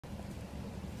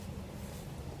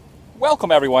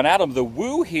Welcome everyone, Adam the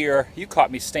Woo here. You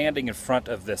caught me standing in front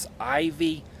of this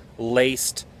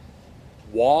ivy-laced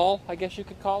wall, I guess you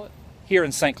could call it, here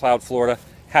in St. Cloud, Florida.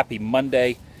 Happy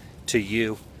Monday to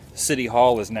you. City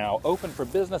Hall is now open for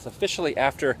business officially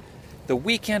after the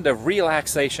weekend of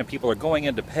relaxation. People are going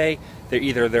in to pay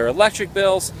either their electric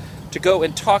bills, to go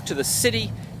and talk to the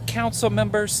city council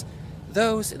members,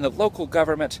 those in the local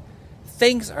government.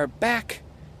 Things are back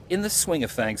in the swing of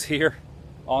things here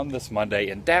on this Monday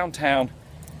in downtown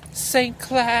St.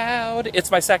 Cloud.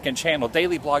 It's my second channel,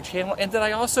 daily blog channel. And did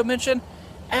I also mention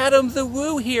Adam the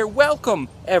Woo here? Welcome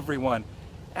everyone.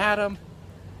 Adam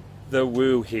the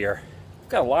Woo here. I've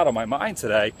got a lot on my mind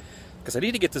today because I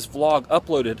need to get this vlog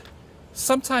uploaded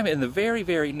sometime in the very,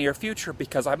 very near future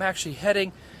because I'm actually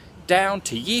heading down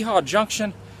to Yeehaw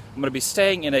Junction. I'm going to be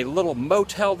staying in a little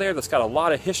motel there that's got a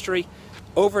lot of history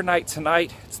overnight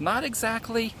tonight. It's not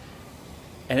exactly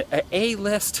an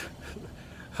A-list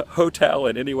hotel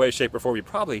in any way, shape, or form. You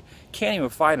probably can't even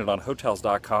find it on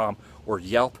hotels.com or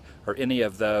Yelp or any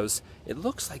of those. It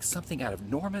looks like something out of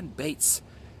Norman Bates'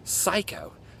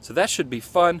 Psycho. So that should be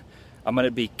fun. I'm going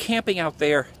to be camping out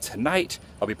there tonight.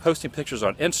 I'll be posting pictures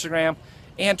on Instagram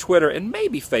and Twitter and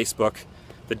maybe Facebook.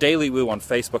 TheDailyWoo on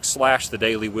Facebook /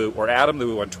 TheDailyWoo, or Adam the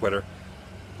Woo on Twitter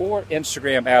or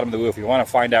Instagram Adam the Woo. If you want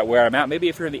to find out where I'm at, maybe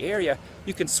if you're in the area,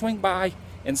 you can swing by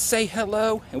and say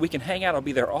hello and we can hang out. I'll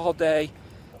be there all day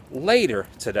later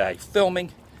today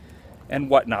filming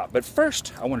and whatnot. But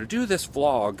first I want to do this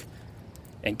vlog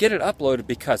and get it uploaded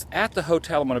because at the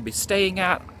hotel I'm going to be staying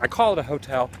at, I call it a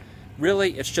hotel,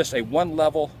 really it's just a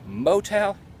one-level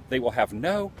motel. They will have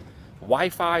no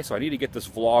Wi-Fi, so I need to get this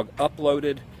vlog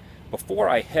uploaded before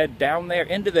I head down there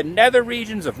into the nether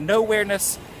regions of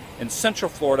nowhereness in Central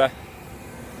Florida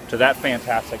to that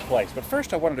fantastic place. But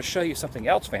first I wanted to show you something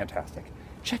else fantastic.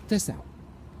 Check this out.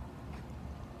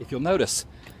 If you'll notice,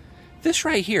 this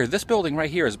right here, this building right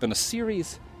here has been a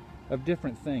series of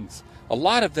different things. A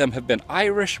lot of them have been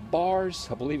Irish bars.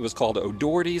 I believe it was called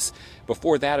O'Doherty's.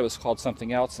 Before that it was called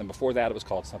something else, and before that it was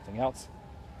called something else.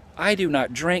 I do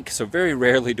not drink, so very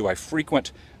rarely do I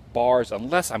frequent bars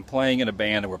unless I'm playing in a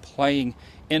band and we're playing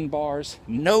in bars.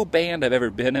 No band I've ever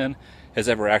been in has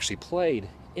ever actually played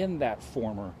in that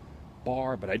former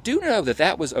bar, but I do know that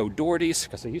that was O'Doherty's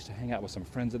because I used to hang out with some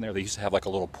friends in there. They used to have like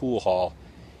a little pool hall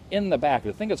in the back.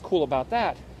 The thing that's cool about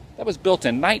that was built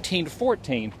in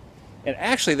 1914, and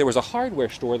actually there was a hardware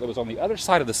store that was on the other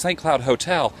side of the St. Cloud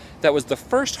Hotel that was the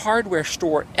first hardware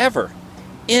store ever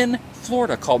in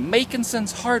Florida called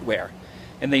Makinson's Hardware,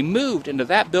 and they moved into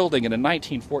that building in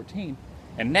 1914,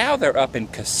 and now they're up in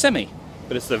Kissimmee,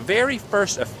 but it's the very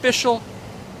first official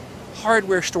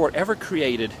hardware store ever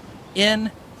created in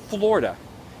Florida,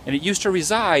 and it used to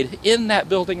reside in that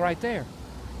building right there.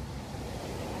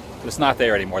 But it's not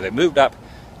there anymore. They moved up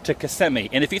to Kissimmee.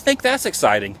 And if you think that's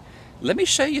exciting, let me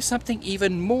show you something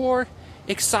even more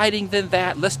exciting than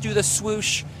that. Let's do the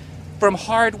swoosh from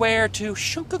hardware to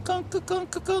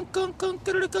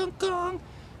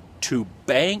to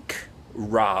bank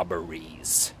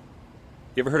robberies.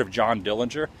 You ever heard of John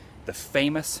Dillinger, the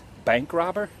famous bank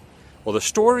robber? Well, the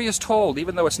story is told,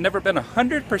 even though it's never been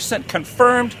 100%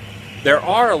 confirmed. There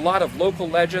are a lot of local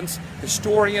legends,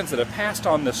 historians that have passed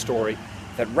on this story,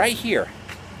 that right here,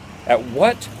 at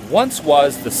what once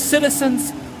was the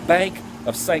Citizens Bank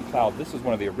of St. Cloud, this was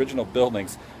one of the original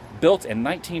buildings, built in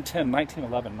 1910,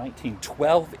 1911,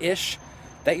 1912-ish.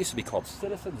 That used to be called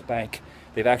Citizens Bank.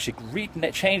 They've actually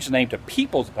changed the name to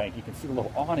People's Bank. You can see the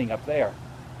little awning up there.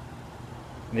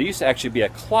 And there used to actually be a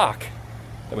clock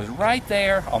that was right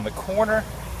there on the corner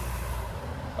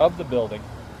of the building.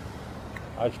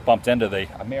 I just bumped into the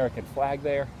American flag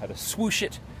there. Had to swoosh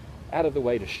it out of the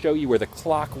way to show you where the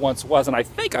clock once was. And I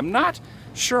think, I'm not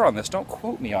sure on this, don't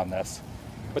quote me on this,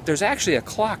 but there's actually a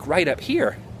clock right up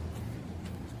here.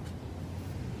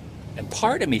 And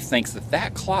part of me thinks that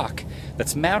that clock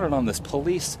that's mounted on this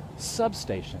police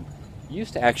substation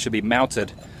used to actually be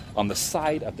mounted on the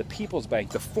side of the People's Bank,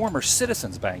 the former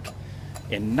Citizens Bank.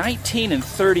 In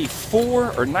 1934 or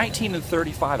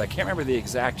 1935, I can't remember the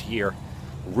exact year,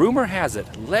 rumor has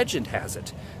it, legend has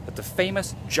it, that the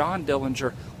famous John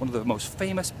Dillinger, one of the most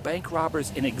famous bank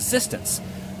robbers in existence,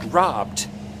 robbed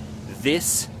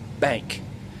this bank.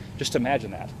 Just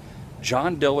imagine that.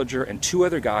 John Dillinger and two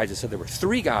other guys, they said there were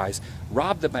 3 guys,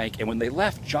 robbed the bank, and when they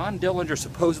left, John Dillinger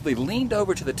supposedly leaned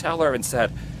over to the teller and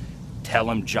said, "Tell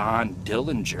him John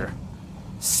Dillinger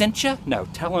sent ya? No,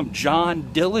 tell him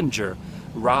John Dillinger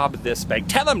robbed this bank.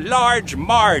 Tell him Large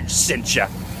Marge sent ya."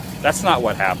 That's not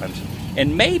what happened.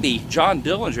 And maybe John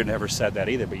Dillinger never said that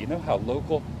either, but you know how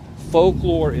local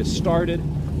folklore is started?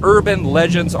 Urban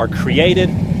legends are created.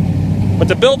 But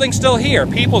the building's still here,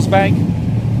 People's Bank.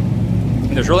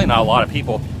 And there's really not a lot of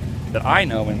people that I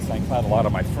know in St. Cloud. A lot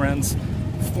of my friends,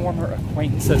 former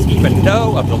acquaintances, even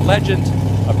know of the legend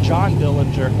of John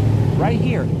Dillinger right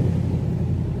here.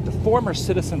 The former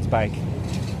Citizens Bank,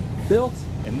 built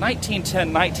in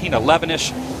 1910,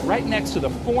 1911-ish, right next to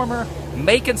the former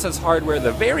Makinson's Hardware,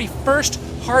 the very first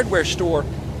hardware store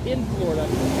in Florida.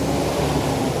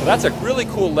 So that's a really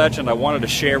cool legend I wanted to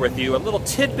share with you. A little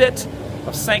tidbit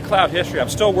of St. Cloud history. I'm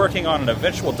still working on an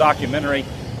eventual documentary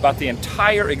about the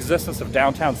entire existence of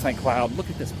downtown St. Cloud. Look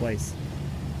at this place.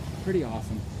 Pretty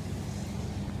awesome.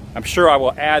 I'm sure I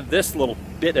will add this little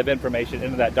bit of information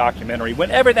into that documentary.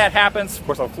 Whenever that happens, of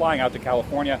course I'm flying out to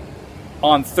California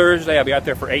on Thursday. I'll be out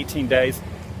there for 18 days.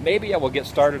 Maybe I will get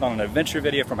started on an adventure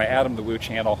video for my Adam the Woo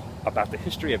channel about the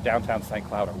history of downtown St.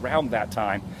 Cloud around that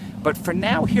time. But for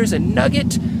now, here's a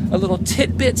nugget, a little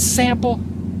tidbit sample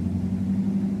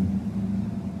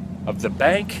of the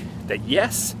bank that,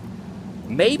 yes,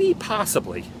 maybe,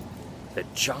 possibly,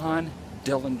 that John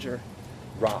Dillinger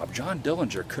robbed. John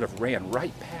Dillinger could have ran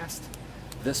right past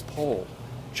this pole.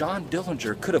 John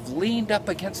Dillinger could have leaned up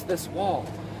against this wall.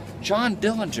 John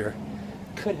Dillinger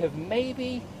could have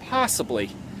maybe,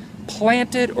 possibly,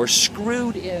 planted or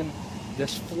screwed in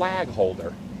this flag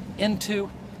holder into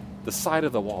the side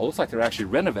of the wall. Looks like they're actually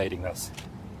renovating this.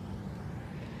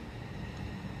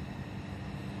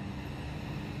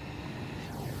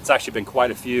 It's actually been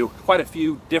quite a few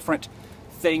different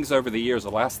things over the years. The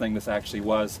last thing this actually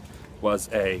was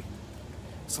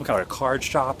some kind of a card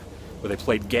shop where they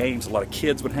played games. A lot of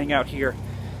kids would hang out here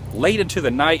late into the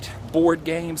night, board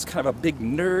games, kind of a big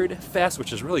nerd fest,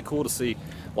 which is really cool to see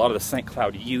a lot of the St.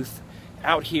 Cloud youth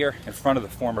out here in front of the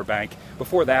former bank.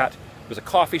 Before that, there was a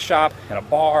coffee shop and a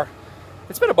bar.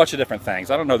 It's been a bunch of different things.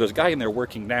 I don't know, there's a guy in there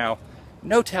working now.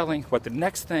 No telling what the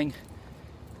next thing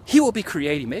he will be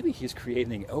creating. Maybe he's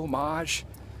creating an homage,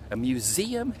 a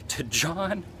museum to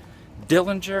John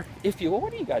Dillinger, if you will.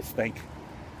 What do you guys think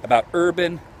about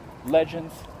urban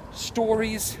legends,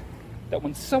 stories that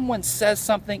when someone says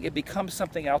something, it becomes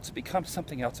something else, it becomes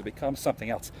something else, it becomes something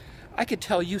else? I could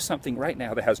tell you something right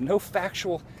now that has no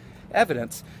factual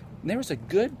evidence, and there is a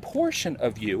good portion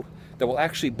of you that will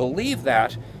actually believe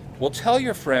that, will tell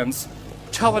your friends,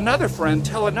 tell another friend,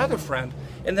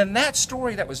 and then that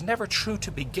story that was never true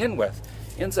to begin with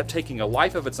ends up taking a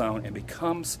life of its own and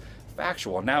becomes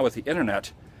factual. Now with the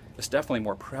internet, it's definitely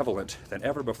more prevalent than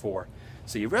ever before.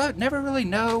 So you never really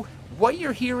know what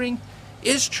you're hearing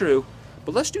is true,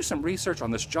 but let's do some research on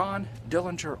this John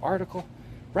Dillinger article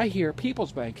right here.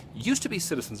 People's Bank used to be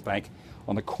Citizens Bank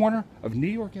on the corner of New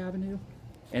York Avenue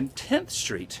and 10th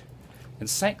Street in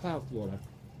St. Cloud, Florida.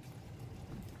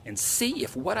 And see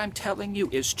if what I'm telling you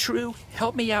is true.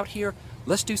 Help me out here.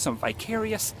 Let's do some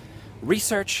vicarious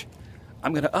research.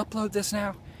 I'm going to upload this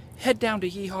now. Head down to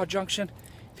Yeehaw Junction.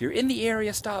 If you're in the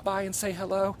area, stop by and say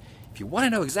hello. If you want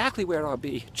to know exactly where I'll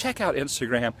be, check out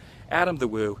Instagram, Adam the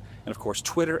Woo, and of course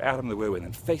Twitter, Adam the Woo, and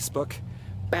then Facebook,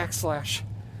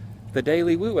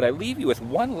 /TheDailyWoo. And I leave you with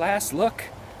one last look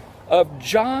of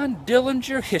John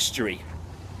Dillinger history.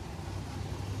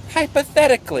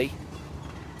 Hypothetically,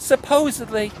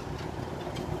 supposedly,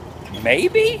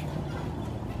 maybe.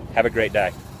 Have a great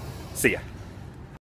day. See ya.